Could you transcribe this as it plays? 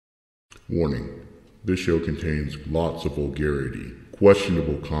Warning, this show contains lots of vulgarity,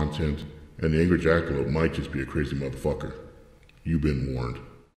 questionable content, and the Angry Jackalope might just be a crazy motherfucker. You've been warned.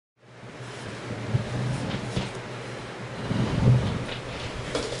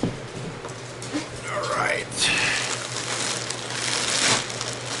 Alright.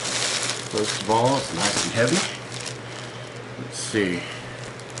 First of all, it's nice and heavy. Let's see.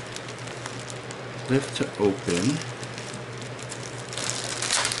 Lift to open.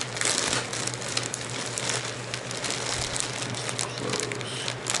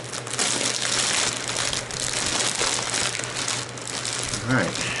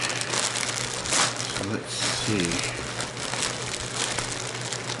 Alright, so let's see.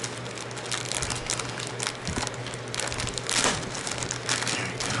 There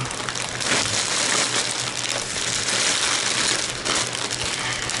we go.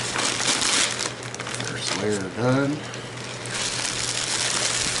 First layer done.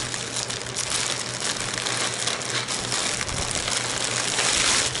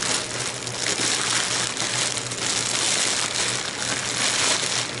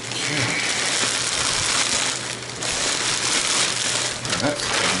 That's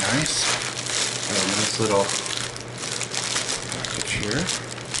very nice. Got a nice little package here.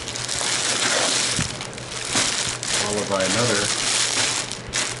 Followed by another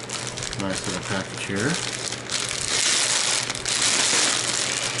nice little package here.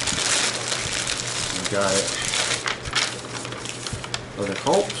 We got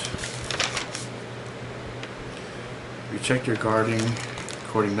ᶠᶸᶜᵏ. You checked your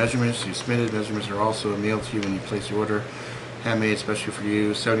according measurements. You submitted measurements are also mailed to you when you place your order. Handmade especially for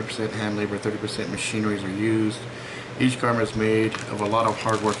you. 70% hand labor, 30% machineries are used. Each garment is made of a lot of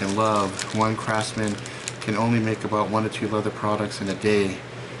hard work and love. One craftsman can only make about 1 to 2 leather products in a day.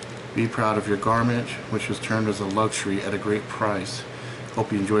 Be proud of your garment, which was termed as a luxury at a great price.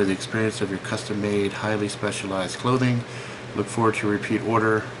 Hope you enjoy the experience of your custom-made, highly specialized clothing. Look forward to a repeat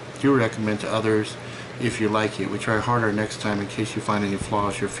order. Do recommend to others if you like it. We try harder next time in case you find any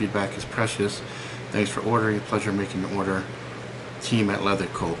flaws. Your feedback is precious. Thanks for ordering. Pleasure making your order. Team at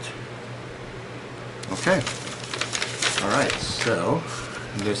ᶠᶸᶜᵏ. Okay. Alright, so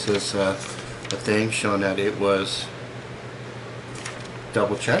this is a thing showing that it was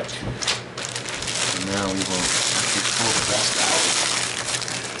double checked. And now we will actually pull the rest out.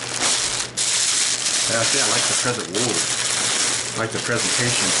 And I like the present. Whoa. I like the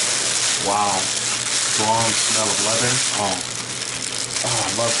presentation. Wow. Strong smell of leather. Oh, I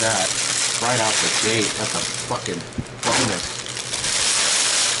love that. Right out the gate. That's a fucking bonus.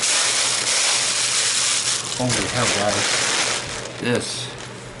 Holy hell, guys. This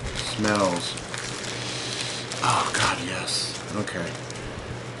smells. Oh, God, yes. Okay.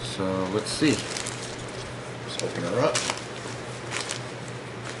 So, let's see. Let's open her up.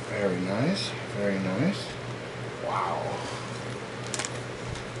 Very nice. Very nice. Wow.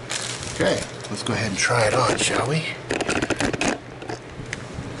 Okay. Let's go ahead and try it on, shall we?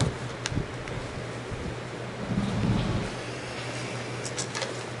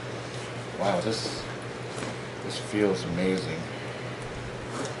 Wow, this feels amazing.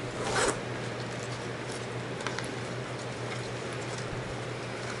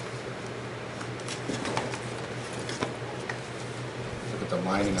 Look at the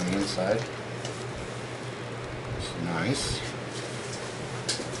lining on the inside. It's nice.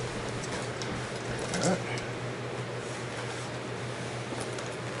 Like that.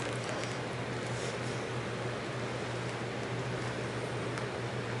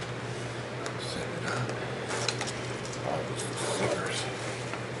 Set it up. Zippers.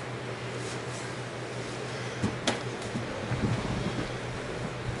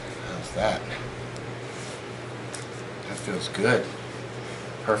 How's that? That feels good.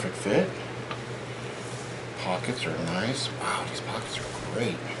 Perfect fit. Pockets are nice. Wow, these pockets are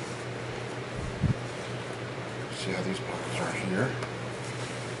great. See how these pockets are here?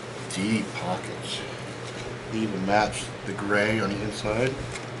 Deep pockets. They even match the gray on the inside.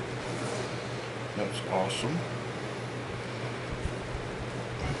 That's awesome.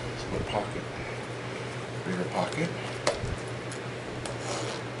 Split pocket. Bigger pocket.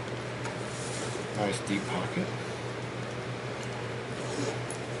 Nice deep pocket.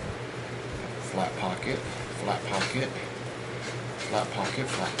 Flat pocket. Flat pocket. Flat pocket.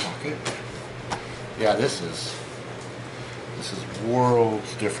 Flat pocket. Yeah, this is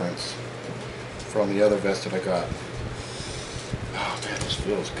worlds difference from the other vest that I got. Oh man, this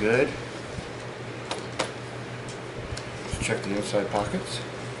feels good. Let's check the inside pockets.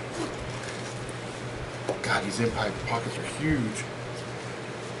 God, these inside pockets are huge.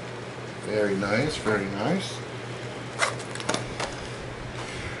 Very nice, very nice.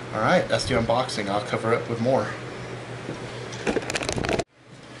 Alright, that's the unboxing. I'll cover up with more.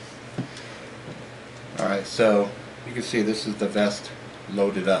 Alright, so you can see this is the vest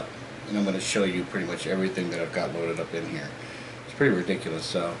loaded up. And I'm going to show you pretty much everything that I've got loaded up in here. It's pretty ridiculous.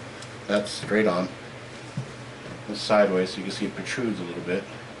 So that's straight on. It's sideways so you can see it protrudes a little bit.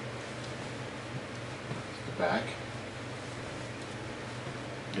 The back.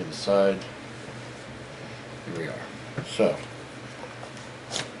 Get the side. Here we are. So,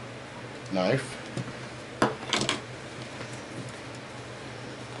 knife.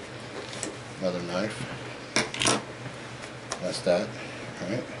 Another knife. That's that.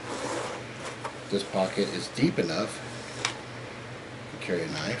 Alright. This pocket is deep enough to carry a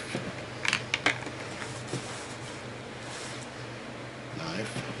knife.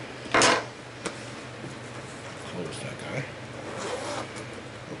 Close that guy.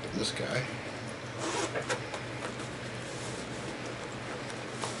 Open this guy.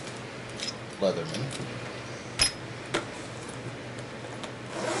 Leatherman.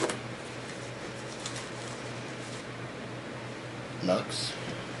 Nux.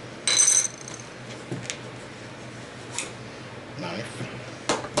 Knife.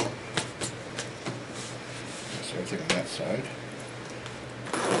 That's everything on that side.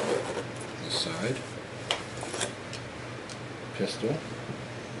 This side. Pistol.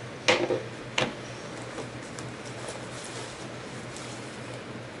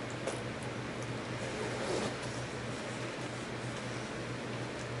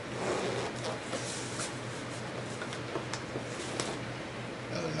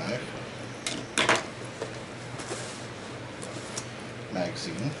 Another knife.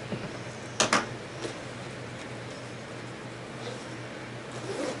 Magazine.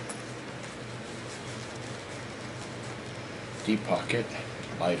 Deep pocket,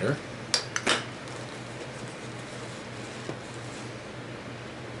 lighter,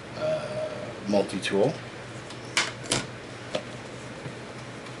 multi-tool,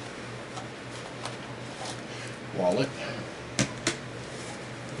 wallet,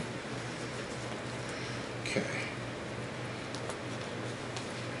 okay,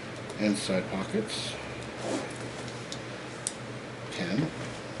 inside pockets, pen,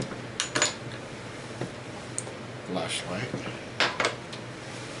 flashlight,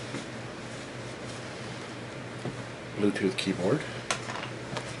 Bluetooth keyboard,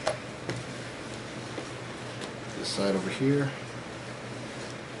 this side over here,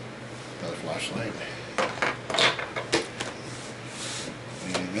 another flashlight,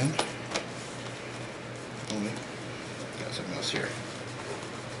 and got something else here,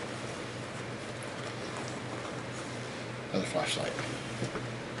 another flashlight.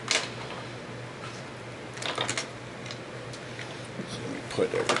 So let me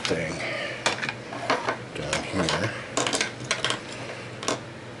put everything down here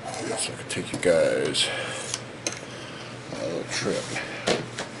so I can take you guys on a little trip.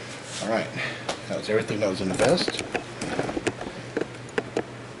 Alright, that was everything that was in the vest.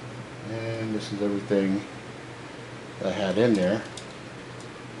 And this is everything that I had in there.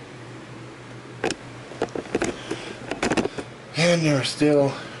 And there's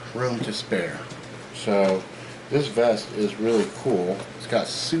still room to spare. So this vest is really cool. It's got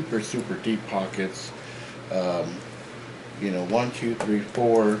super deep pockets. You know, 1, 2, 3,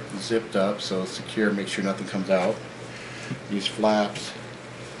 4 zipped up, so it's secure, make sure nothing comes out. These flaps,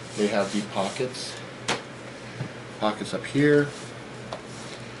 they have deep pockets. Pockets up here.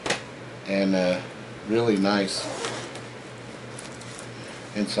 And really nice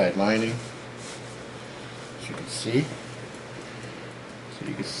inside lining. As you can see. So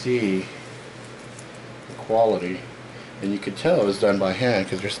you can see the quality. And you can tell it was done by hand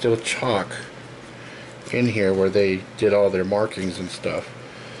because there's still chalk in here where they did all their markings and stuff.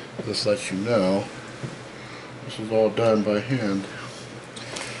 This lets you know this was all done by hand.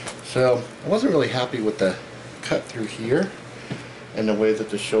 So I wasn't really happy with the cut through here and the way that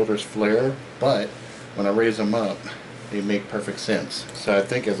the shoulders flare, but when I raise them up they make perfect sense. So I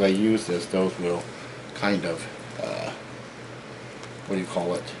think as I use this, those will kind of what do you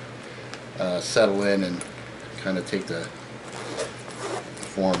call it, settle in and kind of take the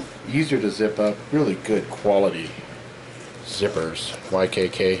form. Easier to zip up, really good quality zippers,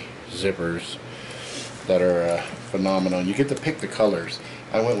 YKK zippers that are phenomenal. You get to pick the colors.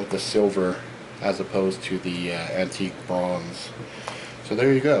 I went with the silver as opposed to the antique bronze. So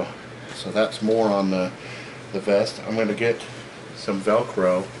there you go. So that's more on the vest. I'm going to get some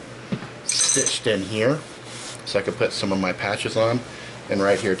Velcro stitched in here so I can put some of my patches on, and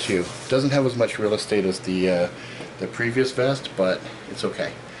right here too. Doesn't have as much real estate as the previous vest, but it's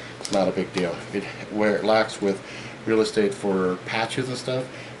okay. It's not a big deal. Where it lacks with real estate for patches and stuff,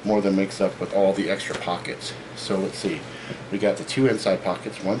 more than makes up with all the extra pockets. So let's see, we got the 2 inside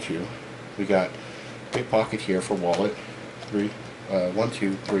pockets, 1, 2. We got big pocket here for wallet, 1,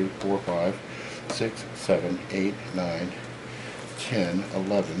 2, 3, 4, 5, 6, 7, 8, 9, 10,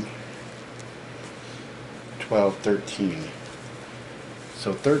 11, 12, 13.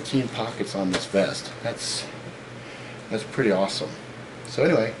 So 13 pockets on this vest. That's pretty awesome. So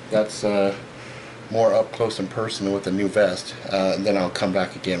anyway, that's more up close and personal with the new vest. And then I'll come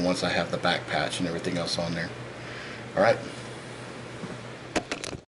back again once I have the back patch and everything else on there. Alright.